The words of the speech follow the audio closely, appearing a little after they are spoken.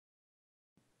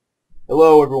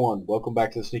Hello, everyone. Welcome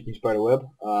back to the Sneaking Spiderweb.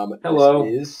 This Hello.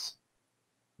 is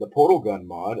the Portal Gun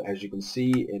mod. As you can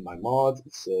see in my mods,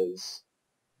 it says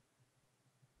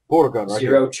Portal Gun right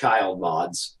here. Zero child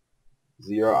mods.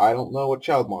 Zero. I don't know what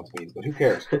child mods means, but who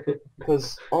cares?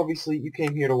 Because obviously you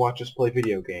came here to watch us play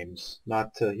video games,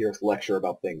 not to hear us lecture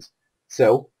about things.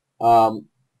 So, the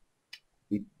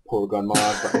Portal Gun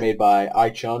mod made by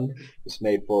iChun. It's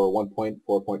made for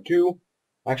 1.4.2.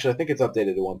 Actually, I think it's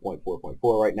updated to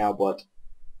 1.4.4 right now, but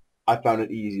I found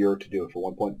it easier to do it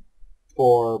for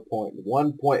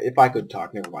 1.4.1 point. If I could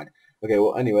talk, never mind. Okay,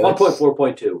 well, anyway, let's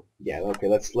 1.4.2. okay,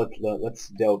 let's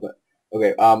delve.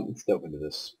 Okay, let's delve into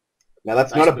this. Now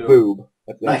that's not Nice a boob. boob.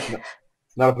 Like,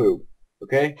 It's not a boob.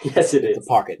 Okay, yes, it it's a is.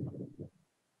 pocket.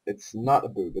 It's not a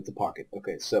boob. It's a pocket.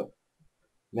 Okay, so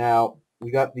now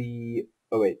we got the.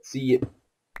 Oh wait, see it.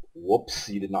 Whoops,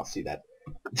 you did not see that.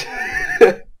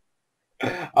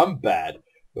 I'm bad.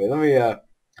 Wait, let me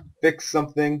fix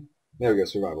something. There we go,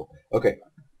 survival. Okay,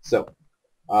 so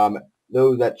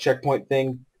though that checkpoint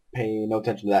thing, pay no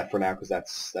attention to that for now because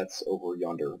that's over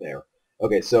yonder there.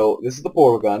 Okay, so this is the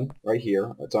portal gun right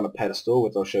here. It's on a pedestal,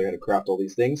 which I'll show you how to craft all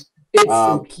these things. It's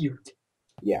so cute.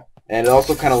 Yeah, and it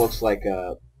also kind of looks like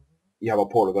you have a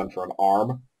portal gun for an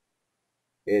arm.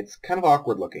 It's kind of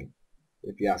awkward looking,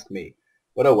 if you ask me.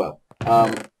 But oh well.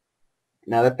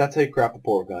 Now that's how you craft the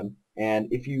portal gun. And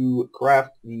if you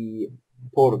craft the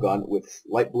portal gun with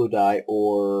light blue dye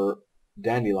or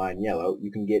dandelion yellow,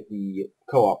 you can get the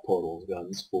co-op portal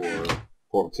guns for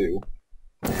Portal 2. Ooh,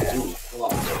 And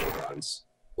co-op portal guns.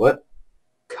 what?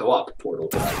 Co-op portal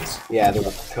guns. Yeah, there's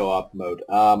a co-op mode.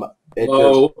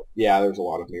 Whoa. There's a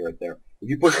lot of me right there. If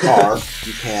you push R,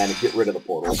 you can get rid of the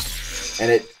portals,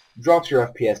 and it drops your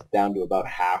FPS down to about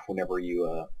half whenever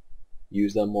you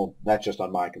use them. Well, that's just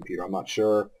on my computer. I'm not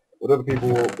sure what other people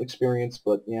will experience,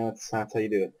 but yeah, that's how you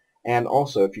do it. And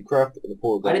also, if you craft the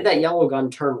portal Why gun did that yellow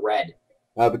gun turn red?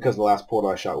 because the last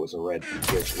portal I shot was a red.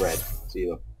 It's red. See,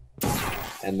 look.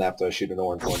 And after I shoot an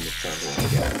orange one, it turns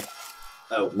orange again.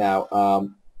 Oh,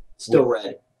 Now, still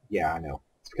red. yeah, I know.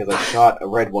 It's because I shot a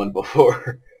red one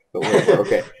before. But whatever.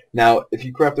 Okay. Now, if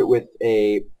you craft it with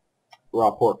a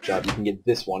raw pork chop, you can get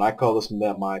this one. I call this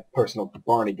my personal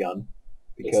Barney gun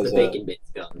It's the because bacon bits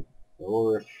gun.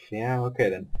 or if yeah, okay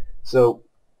then. So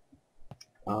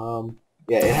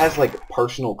yeah, it has like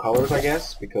personal colors, I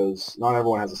guess, because not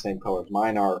everyone has the same colors.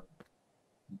 Mine are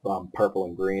purple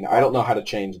and green. I don't know how to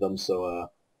change them, so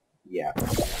yeah.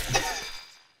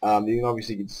 You can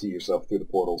obviously get to see yourself through the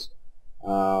portals.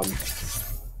 Um,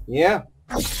 yeah.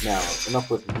 Now enough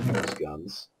with these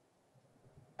guns.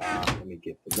 Let me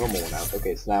get the normal one out.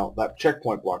 Okay, so now that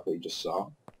checkpoint block that you just saw,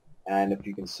 and if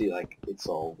you can see, like, it's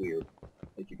all weird.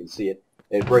 If you can see it,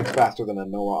 it breaks faster than a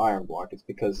normal iron block. It's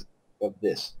because of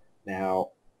this. Now,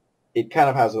 it kind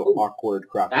of has an Ooh, awkward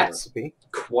crafting that's recipe.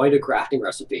 quite a crafting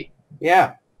recipe.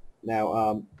 Yeah.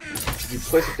 Now, if you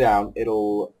place it down,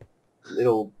 it'll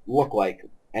look like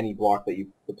any block that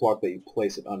the block that you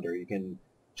place it under. You can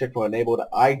checkpoint enabled.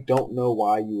 I don't know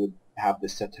why you would have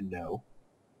this set to no.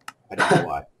 I don't know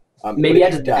why. But Maybe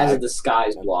if you as a die,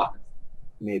 disguise block.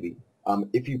 maybe.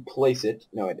 If you place it,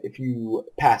 no, if you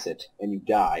pass it and you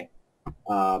die,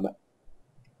 um,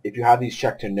 if you have these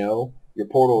checked to no, your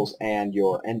portals and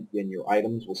your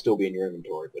items will still be in your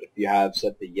inventory. But if you have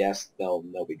set the yes, they'll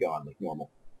be gone like normal.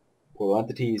 Portal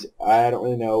entities, I don't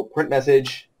really know. Print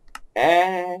message,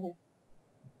 eh?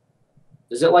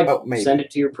 Does it like Oh, send maybe.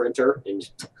 it to your printer and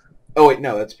Oh wait,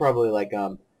 no, that's probably like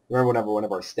remember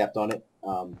whenever I stepped on it,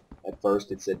 at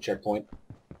first it said checkpoint.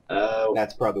 oh,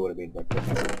 That's probably what it means by print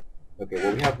message. Okay,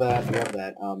 well we have that. We have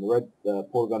that. The red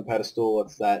portal gun pedestal.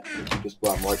 That's that. You just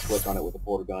right click on it with the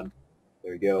portal gun.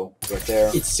 There you go, right there.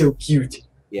 it's so cute.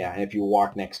 Yeah, and if you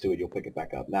walk next to it, you'll pick it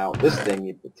back up. Now this thing,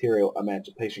 the material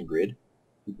emancipation grid.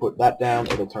 You put that down,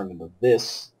 it'll turn into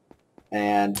this.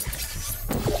 And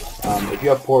if you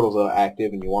have portals that are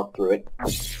active and you walk through it,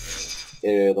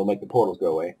 it'll make the portals go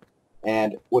away.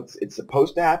 And what's it's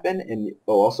supposed to happen, and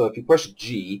also if you push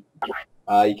G,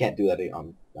 you can't do that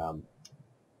on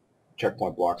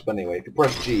checkpoint blocks. But anyway, if you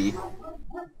press G,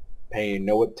 pay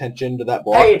no attention to that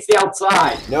block. Hey, it's the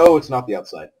outside. No, it's not the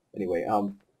outside. Anyway,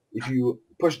 if you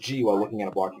push G while looking at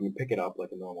a block, you can pick it up like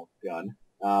a normal gun.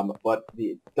 But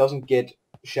it doesn't get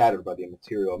shattered by the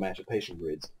material emancipation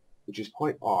grids, which is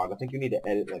quite odd. I think you need to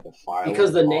edit like a file.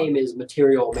 Because the name is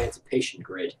Material Emancipation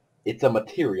Grid. It's a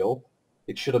material.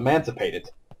 It should emancipate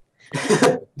it.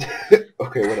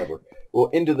 Okay, whatever. Well,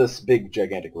 into this big,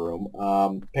 gigantic room.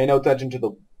 Pay no attention to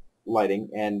the lighting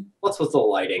and What's with the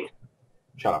lighting?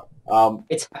 shut up.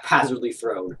 It's haphazardly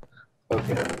thrown.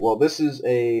 Okay. Well, this is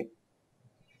a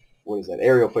what is that?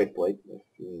 Aerial Faith Plate, if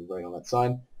you're right on that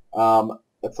sign.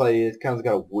 That's like, it kind of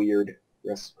got a weird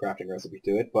crafting recipe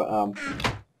to it, but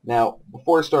now,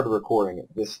 before I started recording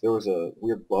there was a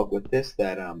weird bug with this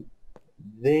that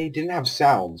they didn't have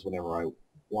sounds whenever I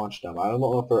launched them. I don't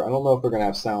know if they're gonna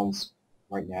have sounds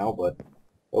right now, but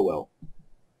oh well.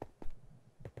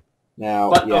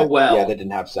 Now, But yeah, oh well. yeah, they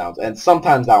didn't have sounds, and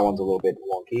sometimes that one's a little bit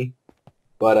wonky.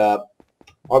 But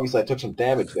obviously I took some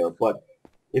damage there. But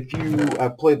if you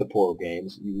have played the Portal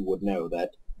games, you would know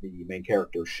that the main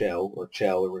character Chell or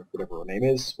whatever her name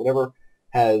is, whatever,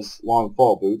 has long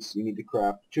fall boots. You need to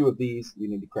craft 2 of these. You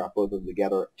need to craft both of them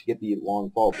together to get the long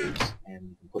fall boots. And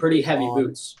you can put Pretty heavy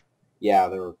boots. Yeah,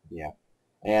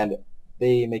 and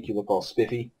they make you look all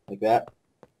spiffy like that.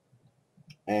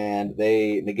 And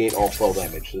they negate all fall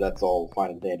damage, so that's all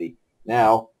fine and dandy.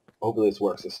 Now, hopefully this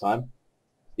works this time.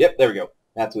 Yep, there we go.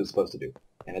 That's what it's supposed to do.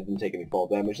 And it didn't take any fall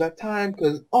damage that time,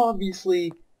 because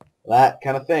obviously that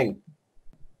kind of thing.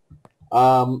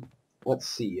 Let's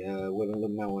see,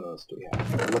 what else do we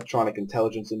have? Electronic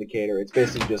intelligence indicator. It's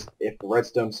basically just if the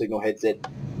redstone signal hits it,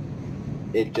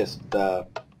 it just,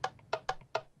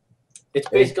 It's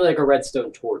basically like a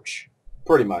redstone torch.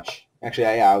 Pretty much.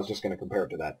 Actually, yeah, I was just going to compare it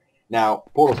to that. Now,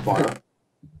 portal spawner.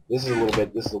 This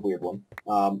is a weird one.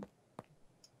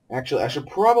 Actually, I should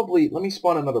probably, let me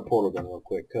spawn another portal gun real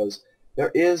quick, because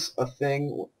there is a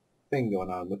thing going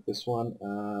on with this one.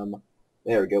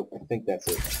 There we go. I think that's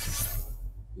it.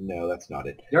 No, that's not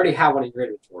it. You already have one in your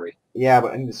inventory. Yeah,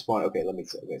 but I need to spawn. Okay, let me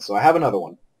see. Okay, so I have another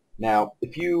one. Now,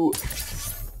 if you,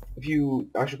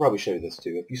 I should probably show you this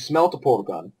too. If you smelt a portal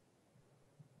gun,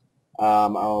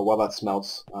 while that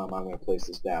smelts, I'm going to place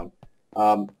this down.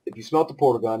 If you smelt the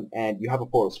portal gun and you have a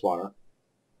portal spawner,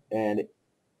 and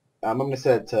I'm going to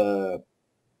set it to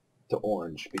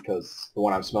orange because the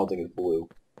one I'm smelting is blue.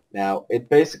 Now, it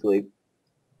basically,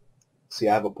 see,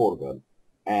 I have a portal gun,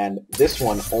 and this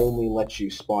one only lets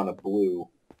you spawn a blue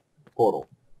portal,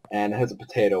 and it has a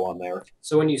potato on there.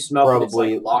 So when you smelt it, it's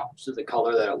like locked to the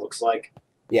color that it looks like?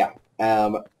 Yeah. I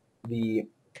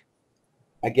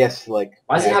guess, like...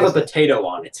 Why does it have a potato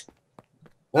on it?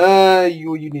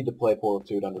 You need to play Portal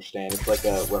 2 to understand. It's like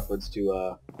a reference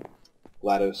to,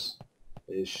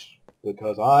 GLaDOS-ish,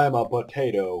 because I'm a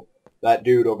potato. That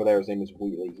dude over there, his name is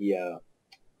Wheatley. He,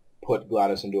 put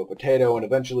GLaDOS into a potato, and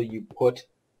eventually you put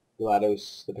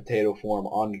GLaDOS, the potato form,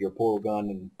 onto your portal gun,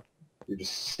 and you're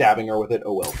just stabbing her with it.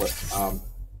 Oh well, but,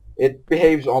 it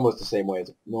behaves almost the same way as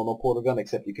a normal portal gun,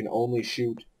 except you can only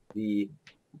shoot the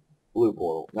blue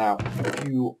portal. Now, if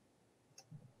you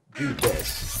do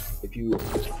this, if you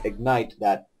ignite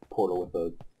that portal with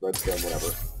a redstone,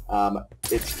 whatever,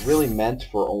 it's really meant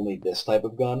for only this type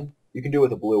of gun. You can do it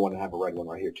with a blue one and have a red one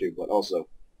right here too, but also,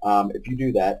 if you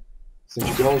do that, since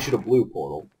you can only shoot a blue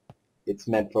portal, it's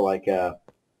meant for like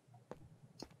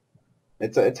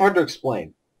it's hard to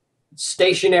explain.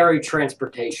 Stationary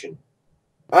transportation.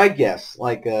 I guess,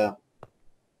 like,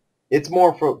 it's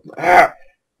more for,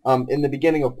 in the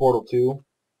beginning of Portal 2,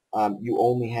 you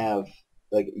only have,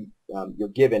 like, you're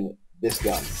given this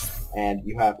gun, and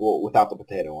you have, well, without the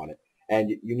potato on it, and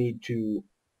you need to,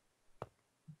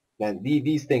 and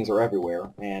these things are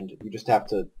everywhere, and you just have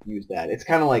to use that. It's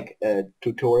kind of like a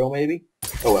tutorial, maybe?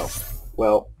 Oh,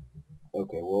 well,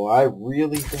 okay, well, I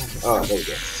really don't, oh, there we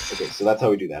go. Okay, so that's how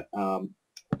we do that.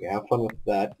 Okay, have fun with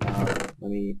that. Let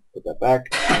me put that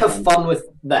back. Have fun with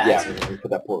that. Yeah, let me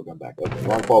put that portal gun back. Okay,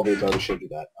 long fall boots, I already showed you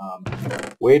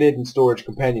that. Weighted and storage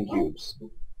companion cubes.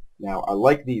 Now, I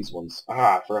like these ones.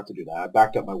 I forgot to do that. I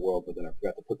backed up my world, but then I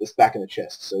forgot to put this back in the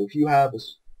chest. So if you have a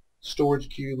storage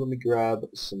cube, let me grab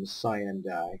some cyan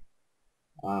dye.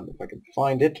 If I can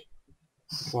find it.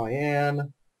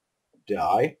 Cyan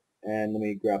dye. And let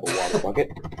me grab a water bucket.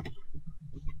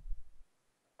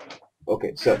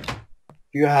 Okay, so if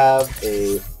you have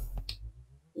a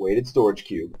weighted storage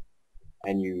cube,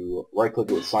 and you right-click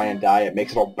it with cyan dye, it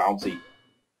makes it all bouncy.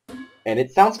 And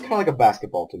it sounds kind of like a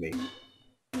basketball to me.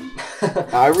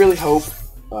 I really hope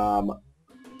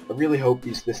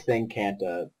this thing can't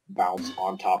bounce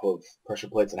on top of pressure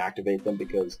plates and activate them,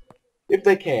 because if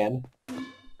they can,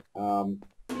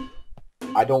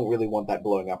 I don't really want that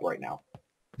blowing up right now.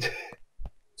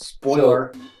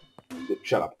 Spoiler. So,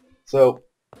 shut up. So,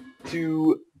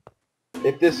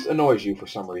 if this annoys you for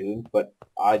some reason, but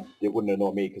it wouldn't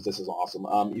annoy me because this is awesome.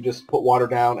 You just put water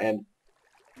down and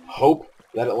hope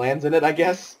that it lands in it, I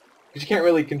guess, because you can't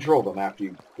really control them after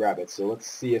you grab it. So let's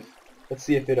see if it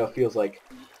feels like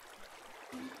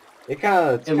it kind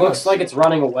of. It looks like it's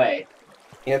running away.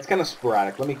 Yeah, it's kind of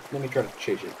sporadic. Let me try to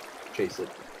chase it.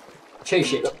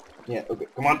 Chase it. Yeah. Okay.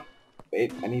 Come on.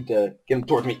 Wait. I need to get him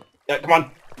towards me. Come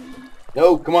on.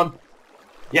 No. Come on.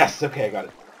 Yes, okay, I got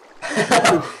it.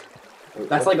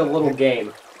 That's like a little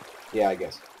game. Yeah, I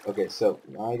guess. Okay, so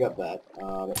now I got that.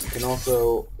 You can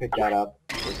also pick that up.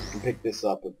 You can pick this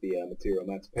up with the material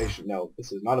emancipation. No,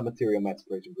 this is not a material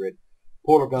emancipation grid.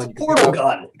 Portal gun. You can pick it Portal up.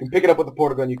 gun. You can pick it up with the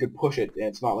portal gun. You can push it, and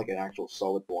it's not like an actual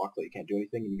solid block that you can't do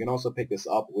anything. And you can also pick this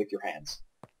up with your hands,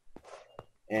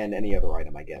 and any other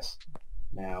item, I guess.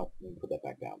 Now let me put that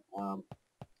back down.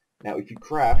 Now if you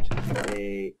craft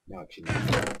a no, actually,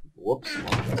 whoops.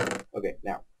 Okay,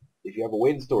 now if you have a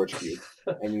weighted storage cube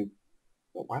and you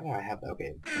why did I have that?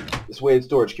 Okay. This weighted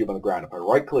storage cube on the ground. If I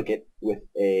right-click it with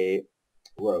a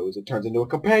rose, it turns into a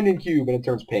companion cube, and it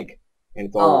turns pink. And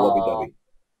it's all lovey-dovey.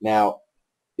 Now,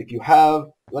 if you have...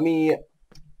 let me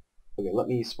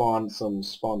spawn some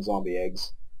zombie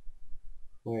eggs.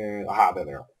 Where... aha, there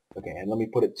they are. Okay, and let me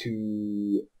put it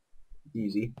to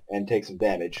easy and take some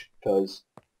damage, because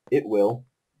it will...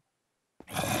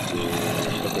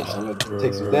 okay, so I'm going to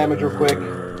take some damage real quick.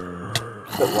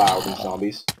 It's a bit loud, these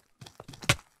zombies.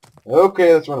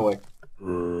 Okay, let's run away.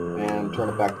 And turn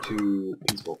it back to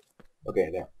peaceful. Okay,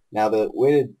 there. Now the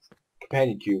weighted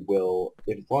companion cube will,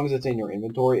 as long as it's in your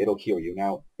inventory, it'll heal you.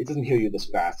 Now, it doesn't heal you this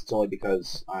fast. It's only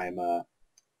because I'm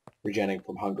regenerating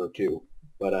from hunger too.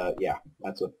 But yeah,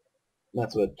 that's what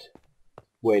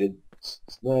weighted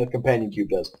companion cube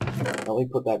does. Now, let me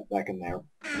put that back in there.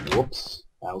 Whoops,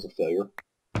 that was a failure.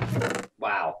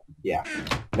 Wow. Yeah.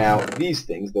 Now, these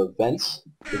things, the vents,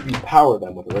 if you power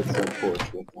them with a redstone torch,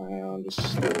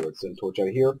 just steal a redstone torch out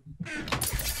of here.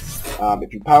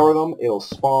 If you power them, it'll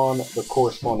spawn the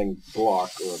corresponding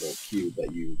block, or the cube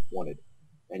that you wanted.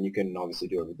 And you can obviously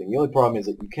do everything. The only problem is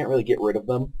that you can't really get rid of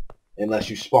them unless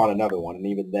you spawn another one, and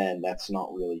even then, that's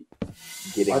not really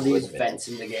getting rid of it. Are these vents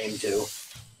in the game, too?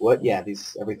 What? Yeah,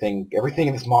 everything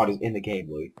in this mod is in the game,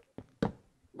 Louis.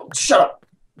 Shut up!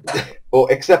 Well,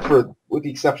 with the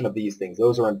exception of these things.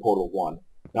 Those are in Portal 1,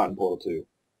 not in Portal 2.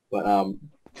 But,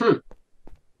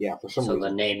 yeah, for some reason. So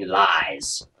the name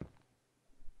lies.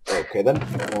 Okay, then.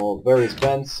 Well, various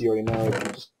vents, you already know. You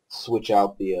can just switch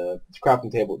out the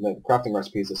crafting table. The crafting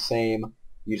recipe is the same.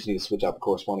 You just need to switch out the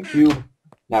corresponding cube.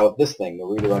 Now, with this thing, the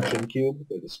redirection cube,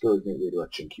 the discouragement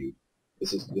redirection cube,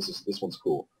 this one's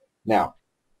cool. Now,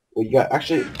 well, you got,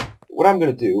 actually, what I'm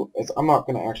going to do is I'm not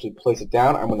going to actually place it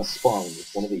down. I'm going to spawn with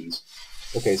one of these.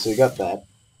 Okay, so you got that.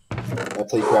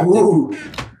 That's how you craft it.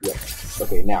 Yep.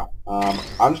 Okay, now,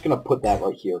 I'm just going to put that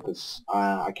right here, because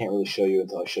I can't really show you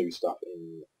until I show you stuff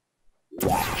in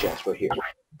that chest right here.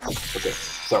 Okay,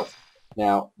 so,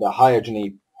 now, the high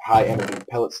energy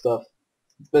pellet stuff,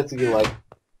 it's basically like,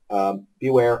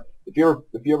 beware, if you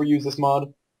ever use this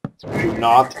mod, do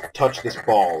not touch this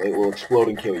ball. It will explode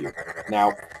and kill you.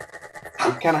 Now,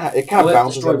 it kind of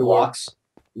bounces destroy everywhere. Blocks?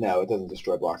 No, it doesn't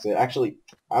destroy blocks. It actually,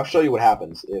 I'll show you what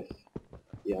happens if...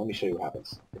 yeah, let me show you what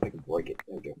happens. If I can break it.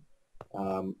 There we go.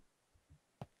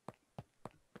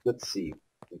 Let's see.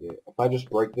 Okay. If I just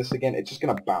break this again, it's just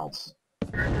going to bounce.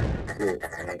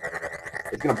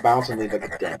 It's going to bounce and leave like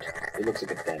a dent. It looks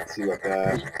like a dent. See, look,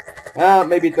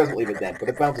 maybe it doesn't leave a dent, but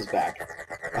it bounces back.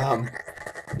 And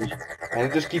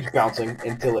it just keeps bouncing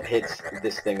until it hits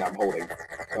this thing I'm holding.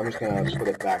 So I'm just going to put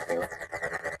it back there.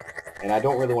 And I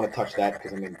don't really want to touch that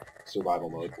because I'm in survival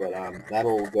mode, but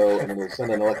that'll go and it'll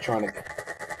send an electronic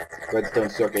redstone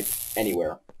circuit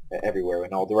everywhere,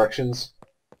 in all directions.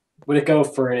 Would it go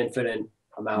for an infinite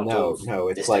amount of No,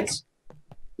 it's distance?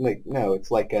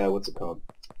 it's like what's it called?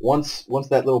 Once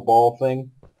that little ball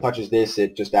thing touches this,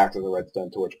 it just acts as a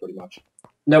redstone torch, pretty much.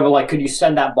 No, but like, could you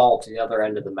send that ball to the other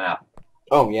end of the map?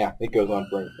 Oh yeah, it goes on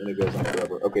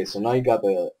forever. Okay, so now you got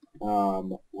the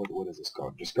what is this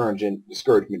called?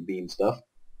 Discouragement beam stuff.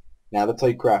 Now that's how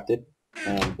you craft it.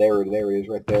 And there it is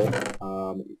right there.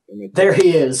 There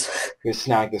he is. You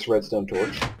snag this redstone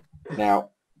torch.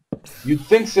 Now, you'd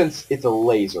think since it's a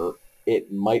laser,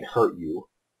 it might hurt you.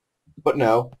 But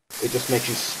no, it just makes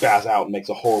you spaz out and makes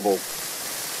a horrible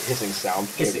hissing sound.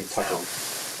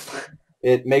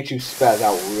 It makes you spaz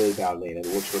out really badly, and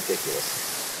it looks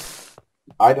ridiculous.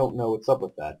 I don't know what's up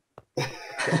with that.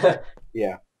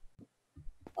 Yeah.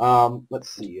 Let's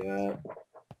see.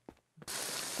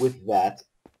 With that...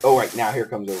 oh, right, now here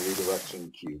comes a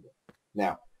redirection cube.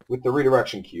 Now, with the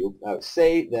redirection cube,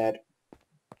 say that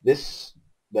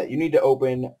you need to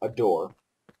open a door,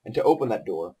 and to open that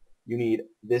door, you need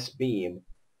this beam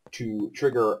to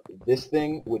trigger this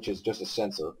thing, which is just a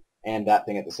sensor, and that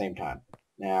thing at the same time.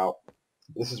 Now,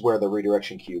 this is where the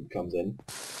redirection cube comes in.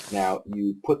 Now,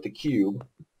 you put the cube,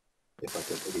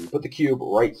 you put the cube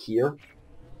right here.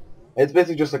 It's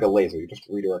basically just like a laser. You're just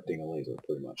redirecting a laser,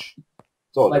 pretty much.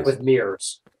 Like with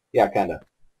mirrors. Yeah, kinda.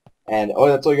 And, oh,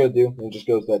 that's all you gotta do. And it just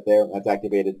goes right there. That's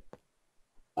activated.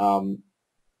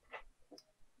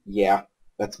 Yeah,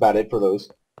 that's about it for those.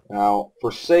 Now,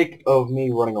 for sake of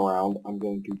me running around, I'm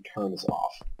going to turn this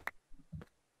off.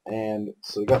 And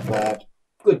so we got that.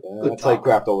 Good That's how you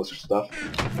craft all this stuff.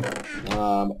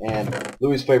 And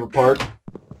Louis' favorite part,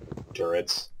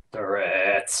 turrets.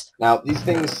 Turrets. Now, these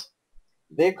things,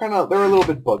 they're a little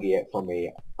bit buggy for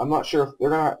me. I'm not sure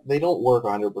if they don't work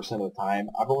 100% of the time.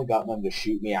 I've only gotten them to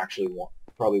shoot me actually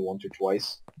probably once or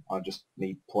twice on just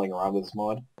me playing around with this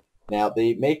mod. Now,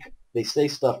 they say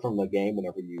stuff from the game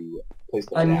whenever you place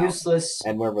them down. I'm useless.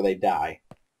 And whenever they die.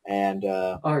 And,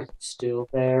 are you still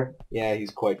there? Yeah,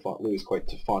 he's quite fond. Louis is quite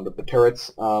fond of the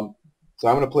turrets. So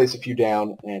I'm going to place a few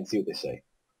down and see what they say.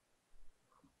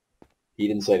 He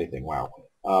didn't say anything. Wow.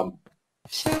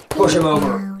 Push him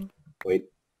over. Wait.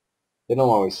 They don't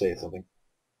always say something.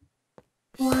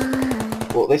 Why?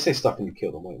 Well, they say stuff when you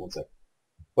kill them. Wait, one sec.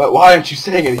 But why aren't you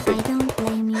saying anything? I don't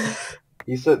blame you.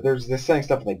 He said they're saying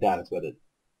stuff when they die. That's what it.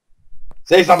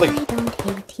 Say something. I don't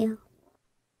hate you.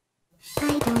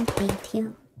 I don't hate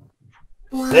you.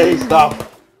 Why? Say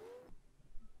stuff.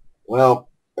 Well,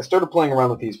 I started playing around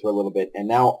with these for a little bit, and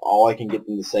now all I can get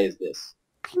them to say is this.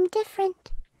 I'm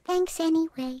different. Thanks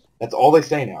anyway. That's all they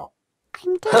say now.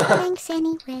 I'm different. Thanks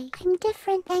anyway. I'm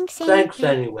different. Thanks anyway. Thanks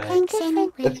anyway. Thanks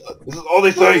anyway. This is all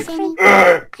they say. Thanks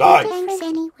anyway. Die. Thanks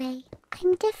anyway.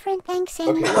 I'm different. Thanks Okay,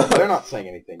 anyway. well, they're not saying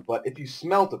anything, but if you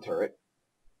smelt a turret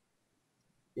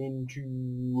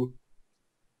into...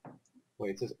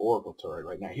 Wait, it says Oracle turret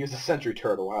right now. He was a Sentry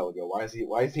turret a while ago. Why is he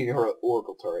an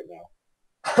Oracle turret now?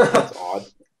 That's odd.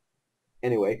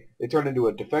 Anyway, they turned into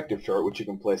a defective turret, which you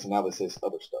can place, and now this is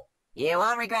other stuff. You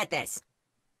won't regret this.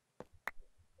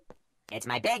 It's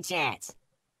my big chance.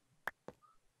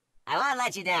 I won't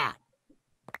let you down.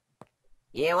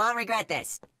 You won't regret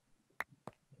this.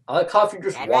 I like how if you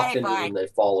just Get walk ready into for them, it. they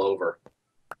fall over.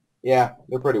 Yeah,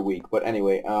 they're pretty weak, but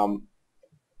anyway,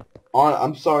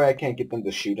 I'm sorry I can't get them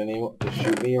to shoot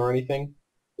me or anything.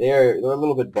 They're a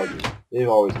little bit buggy. They've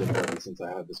always been buggy since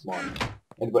I had this mod.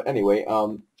 But anyway,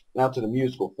 now to the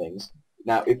musical things.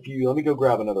 Now, if you let me go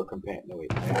grab another companion. No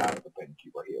wait, I have a companion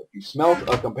cube right here. If you smelt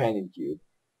a companion cube,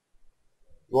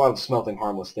 there's a lot of smelting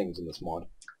harmless things in this mod.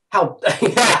 How?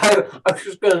 Yeah, I was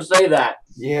just gonna say that.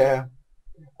 Yeah.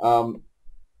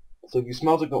 So if you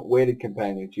smelt a weighted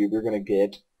companion cube, you're gonna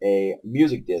get a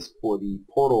music disc for the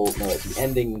the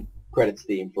ending credits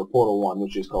theme for Portal 1,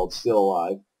 which is called Still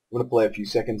Alive. I'm gonna play a few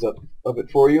seconds of it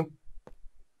for you.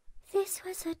 This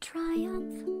was a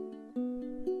triumph.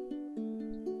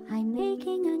 I'm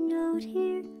making a note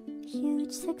here.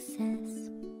 Huge success.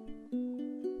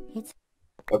 It's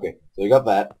Okay, so you got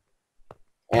that.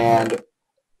 And let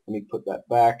me put that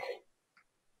back.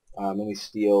 Let me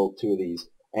steal 2 of these.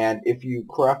 And if you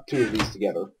craft 2 of these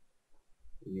together,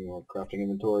 in your crafting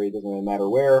inventory, it doesn't really matter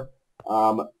where,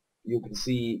 you can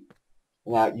see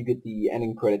now you get the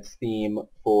ending credits theme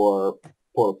for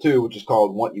Portal 2, which is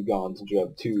called Want You Gone, since you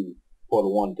have 2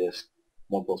 Portal 1 discs.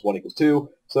 1 plus 1 equals 2.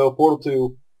 So Portal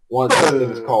 2, one of the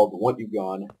things is called Want You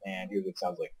Gone, and here's what it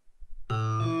sounds like.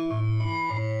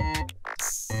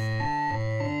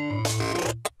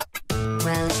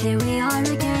 well, here we are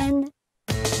again.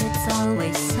 It's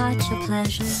always such a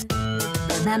pleasure.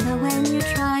 Remember when you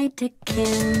tried to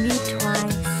kill me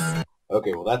twice?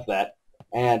 Okay, well that's that.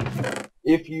 And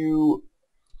if you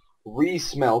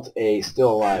re-smelt a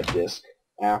Still Alive disc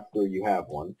after you have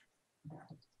one,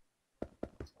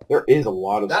 there is a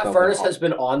lot of That stuff. furnace has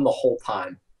been on the whole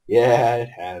time. Yeah, it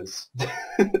has.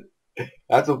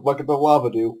 That's what bucket of lava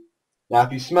do. Now,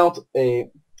 if you smelt a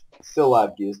Still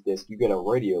Alive disc, you get a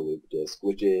radio loop disc,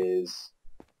 which is...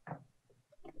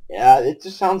 Yeah, it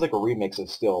just sounds like a remix of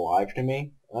Still Alive to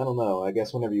me. I don't know. I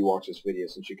guess whenever you watch this video,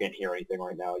 since you can't hear anything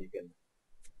right now, you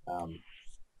can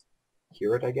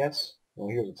hear it, I guess. Well,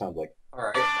 here's what it sounds like.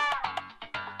 Alright.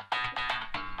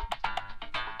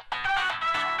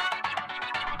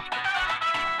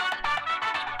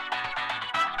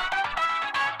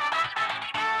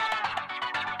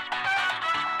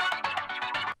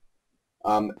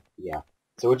 Yeah.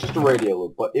 So it's just a radio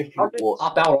loop, but if How you... did it Well,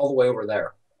 pop out all the way over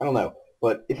there? I don't know.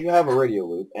 But if you have a radio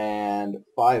loop and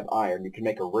 5 iron, you can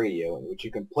make a radio, which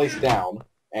you can place down,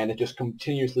 and it just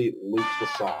continuously loops the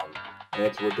song. And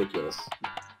it's ridiculous.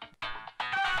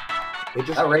 It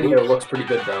just That radio loops- looks pretty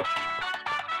good, though.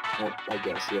 Well, I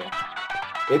guess, yeah.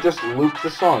 It just loops the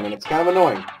song, and it's kind of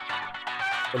annoying.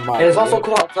 In my And it's also opinion.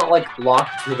 cool how it's not, like,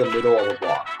 locked to the middle of the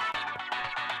block.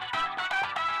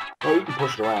 Well, you can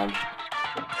push it around.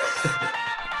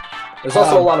 There's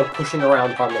also a lot of pushing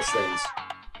around harmless things.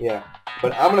 Yeah.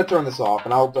 But I'm gonna turn this off,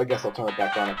 and I guess I'll turn it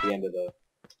back on at the end of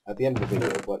the video.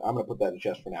 But I'm gonna put that in the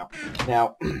chest for now.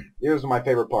 Now, here's my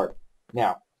favorite part.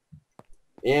 Now,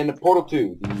 in Portal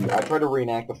 2, I tried to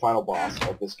reenact the final boss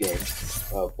of this game,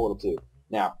 Portal 2.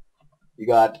 Now, you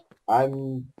got,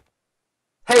 Hey,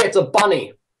 it's a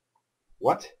bunny.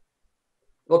 What?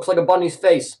 Looks like a bunny's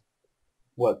face.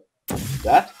 What?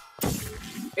 That?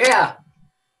 Yeah.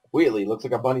 Wheatley, looks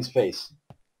like a bunny's face.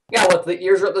 Yeah, look, the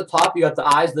ears are at the top, you got the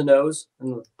eyes, the nose,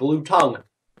 and the blue tongue.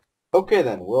 Okay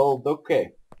then, well,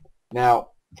 okay.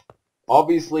 Now,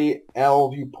 obviously, all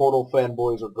of you Portal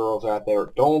fanboys or girls out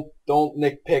there, don't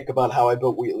nitpick about how I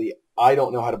built Wheatley. I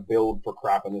don't know how to build for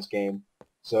crap in this game.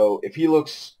 So, if he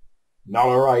looks not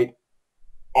alright,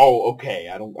 oh, okay,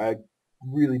 I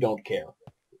really don't care.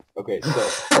 Okay,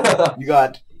 so, you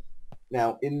got,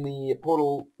 now, in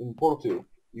Portal 2,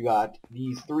 you got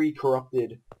these 3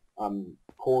 corrupted,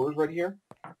 cores right here,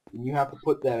 and you have to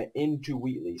put them into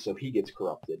Wheatley so he gets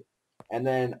corrupted. And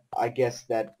then, I guess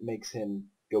that makes him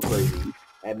go crazy,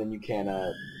 and then you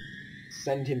can,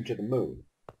 send him to the moon.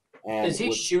 And is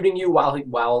he shooting you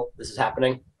while this is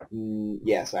happening?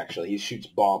 Yes, actually. He shoots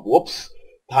bomb. Whoops.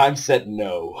 Time set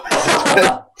no.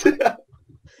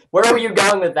 Where were you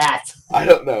going with that? I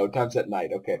don't know. Time set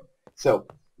night. Okay. So,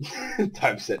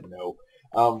 time set no.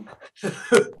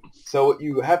 So what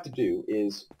you have to do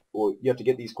is, well, you have to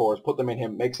get these cores, put them in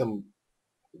him, makes him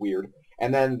weird,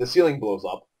 and then the ceiling blows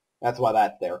up. That's why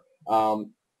that's there.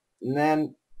 And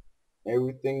then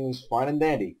everything's fine and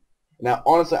dandy. Now,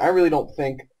 honestly, I really don't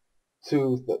think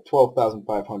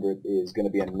 12,500 is going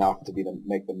to be enough to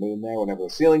make the moon there whenever the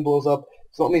ceiling blows up.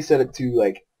 So let me set it to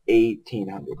like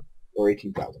 1,800 or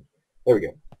 18,000. There we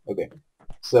go. Okay.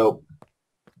 So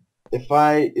if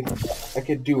I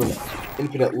could do an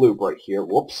infinite loop right here.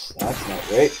 Whoops, that's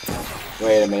not right.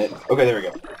 Wait a minute. Okay, there we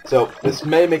go. So this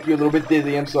may make you a little bit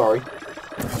dizzy. I'm sorry.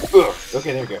 Ugh.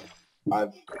 Okay, there we go.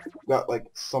 I've got like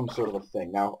some sort of a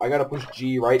thing. Now I gotta push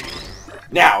G right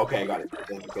now. Okay, I got it.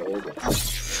 Okay, there we go.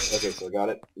 Okay, so I got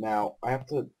it. Now I have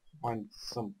to find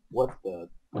some. What the?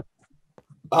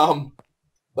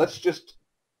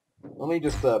 Let me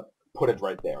just put it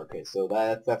right there. Okay, so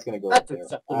that's gonna go right there.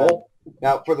 Acceptable.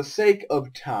 Now, for the sake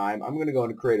of time, I'm gonna go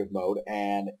into creative mode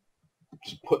and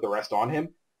just put the rest on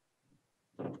him.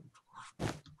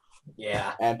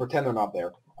 Yeah. And pretend they're not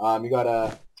there. You got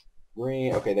a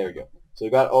green. Okay, there you go. So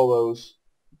you got all those.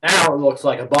 Now it looks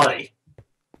like a bunny.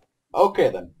 Okay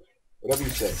then, whatever you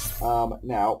say.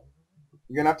 Now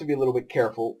you're gonna have to be a little bit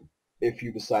careful if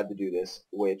you decide to do this,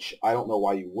 which I don't know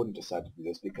why you wouldn't decide to do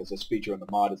this because this feature in the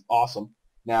mod is awesome.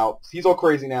 Now he's all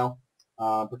crazy now.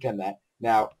 Pretend that.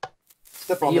 Now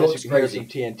step on this. You can hear some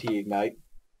TNT ignite,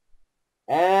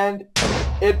 and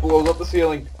it blows up the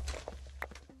ceiling.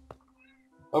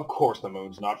 Of course, the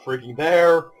moon's not freaking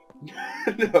there.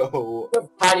 No.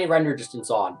 Put tiny render distance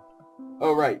on.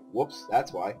 Oh right. Whoops.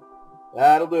 That's why.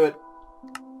 That'll do it.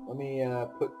 Let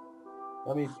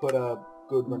me put a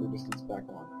good render distance back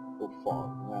on. Go far.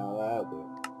 Now that'll do it.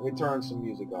 Let me turn some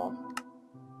music off.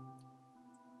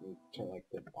 Let me turn like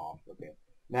that off. Okay.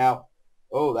 Now,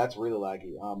 oh, that's really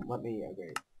laggy. Let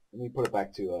me put it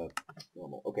back to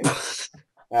normal. Okay.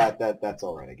 That's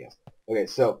all right, I guess. Okay,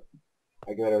 so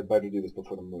I better do this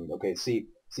before the moon. Okay, see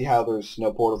how there's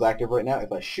no portals active right now?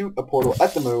 If I shoot a portal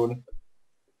at the moon,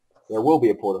 there will be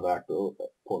a portal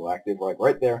active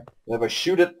right there. And if I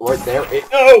shoot it right there,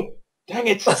 no! Dang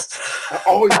it! I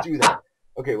always do that.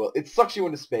 Okay, well, it sucks you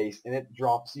into space, and it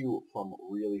drops you from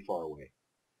really far away.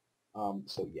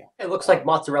 So yeah. It looks like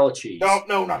mozzarella cheese.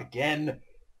 No, not again.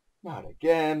 Not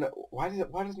again. Why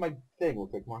does my thing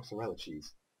look like mozzarella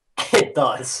cheese? It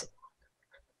does.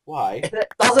 Why?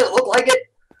 Does it look like it?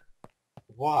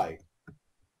 Why?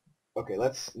 Okay,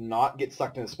 let's not get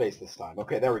sucked into space this time.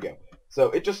 Okay, there we go. So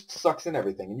it just sucks in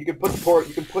everything, and you can put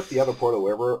the other portal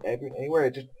anywhere.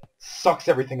 It just sucks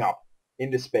everything up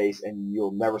into space, and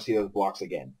you'll never see those blocks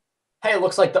again. Hey, it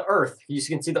looks like the Earth. You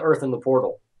can see the Earth in the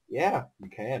portal. Yeah, you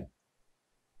can.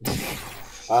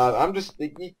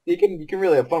 You can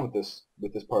really have fun with this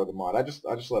part of the mod. I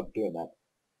just love doing that.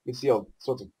 You can see all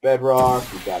sorts of bedrock.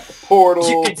 You got the portal.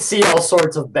 You can see all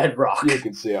sorts of bedrock. You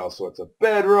can see all sorts of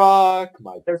bedrock.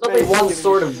 There's only one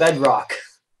sort of bedrock.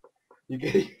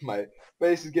 My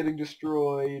base is getting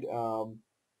destroyed.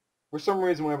 For some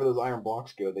reason, whenever those iron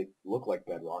blocks go, they look like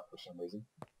bedrock for some reason.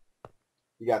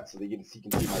 You can see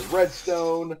my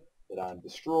redstone that I'm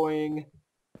destroying.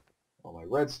 All my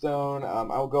redstone.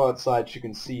 I'll go outside so you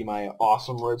can see my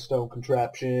awesome redstone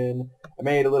contraption. I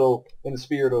made in the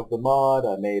spirit of the mod,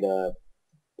 I made a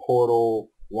portal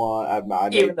one.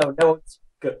 Even though no one's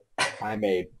good. I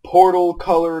made portal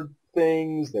colored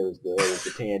things. There's the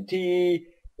TNT.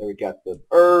 There we got the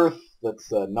Earth.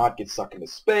 Let's not get sucked into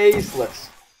space.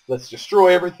 Let's destroy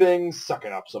everything,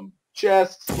 sucking up some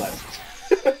chests left.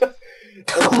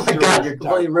 Oh my god, you're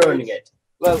completely ruining it.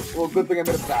 Well, good thing I'm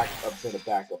in a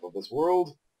backup of this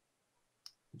world.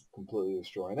 Completely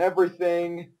destroying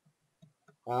everything.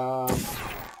 Whoa!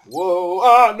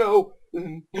 Ah, no!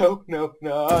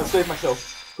 No! Save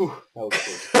myself. Whew, that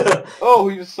was close. Oh,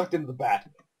 he just sucked into the bat.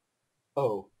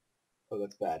 Oh,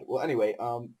 that's bad. Well, anyway,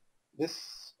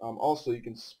 this, also you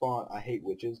can spawn. I hate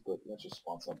witches, but let's just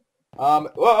spawn some.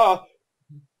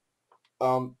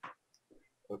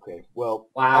 Okay. Well,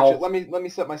 Wow. actually, let me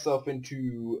set myself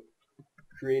into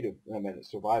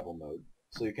survival mode,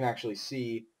 so you can actually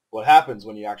see what happens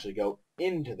when you actually go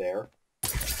into there.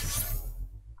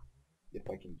 If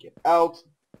I can get out,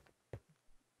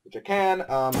 which I can.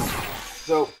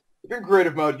 So if you're in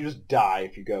creative mode, you just die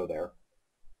if you go there.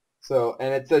 So,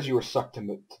 and it says you were sucked to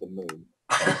the moon.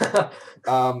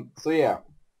 So yeah,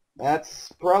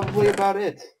 that's probably about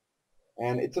it.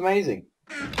 And it's amazing.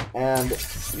 And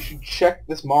you should check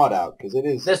this mod out, because it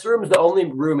is... This room is the only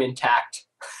room intact.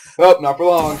 Oh, not for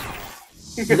long.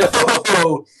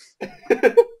 No!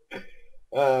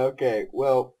 Okay,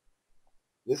 well,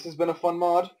 this has been a fun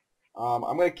mod. I'm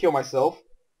going to kill myself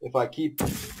if I keep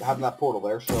having that portal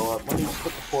there, so let me just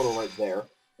put the portal right there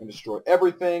and destroy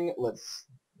everything.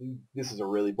 This is a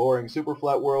really boring super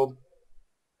flat world.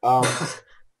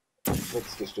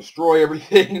 Let's just destroy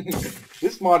everything.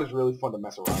 This mod is really fun to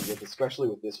mess around with, especially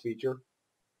with this feature.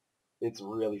 It's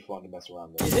really fun to mess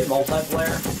around with. Is it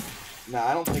multiplayer? Nah,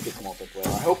 I don't think it's multiplayer.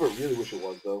 I hope it really wish it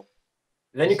was, though.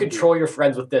 Then you control your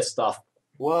friends with this stuff.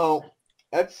 Well,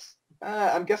 that's...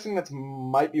 I'm guessing that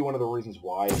might be one of the reasons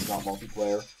why it's not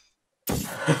multiplayer.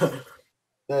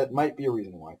 That might be a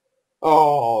reason why.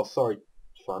 Oh, sorry,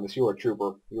 Furnace, you were a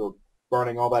trooper. You were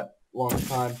burning all that long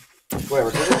time.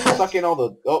 Whatever, does it suck in all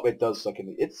the... Oh, it does suck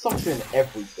in... It sucks in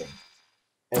everything.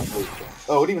 Everything.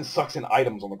 Oh, it even sucks in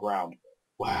items on the ground.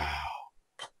 Wow.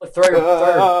 Throw your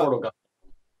portal gun.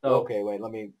 Oh. Okay, wait,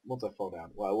 once I fall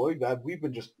down. Well, we've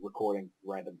been just recording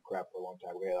random crap for a long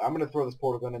time. Okay, I'm going to throw this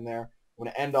portal gun in there. I'm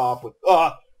going to end off with...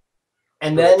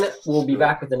 And then we'll be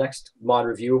back with the next mod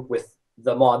review with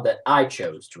the mod that I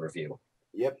chose to review.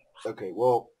 Yep. Okay,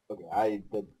 well, okay,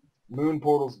 the moon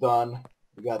portal's done.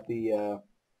 We got the,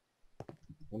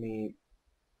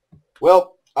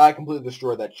 well, I completely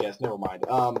destroyed that chest. Never mind.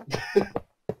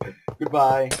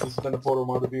 Goodbye. This has been the Portal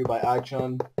mod review by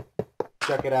iChun.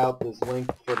 Check it out. This link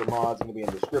for the mod's going to be in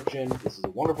the description. This is a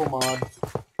wonderful mod,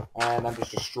 and I'm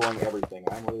just destroying everything.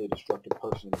 I'm really a destructive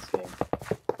person in this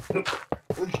game.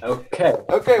 Okay.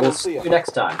 Okay, we'll see see you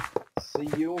next time. See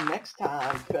you next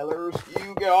time, fellers.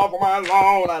 You get off of my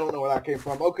lawn. I don't know where that came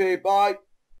from. Okay, bye.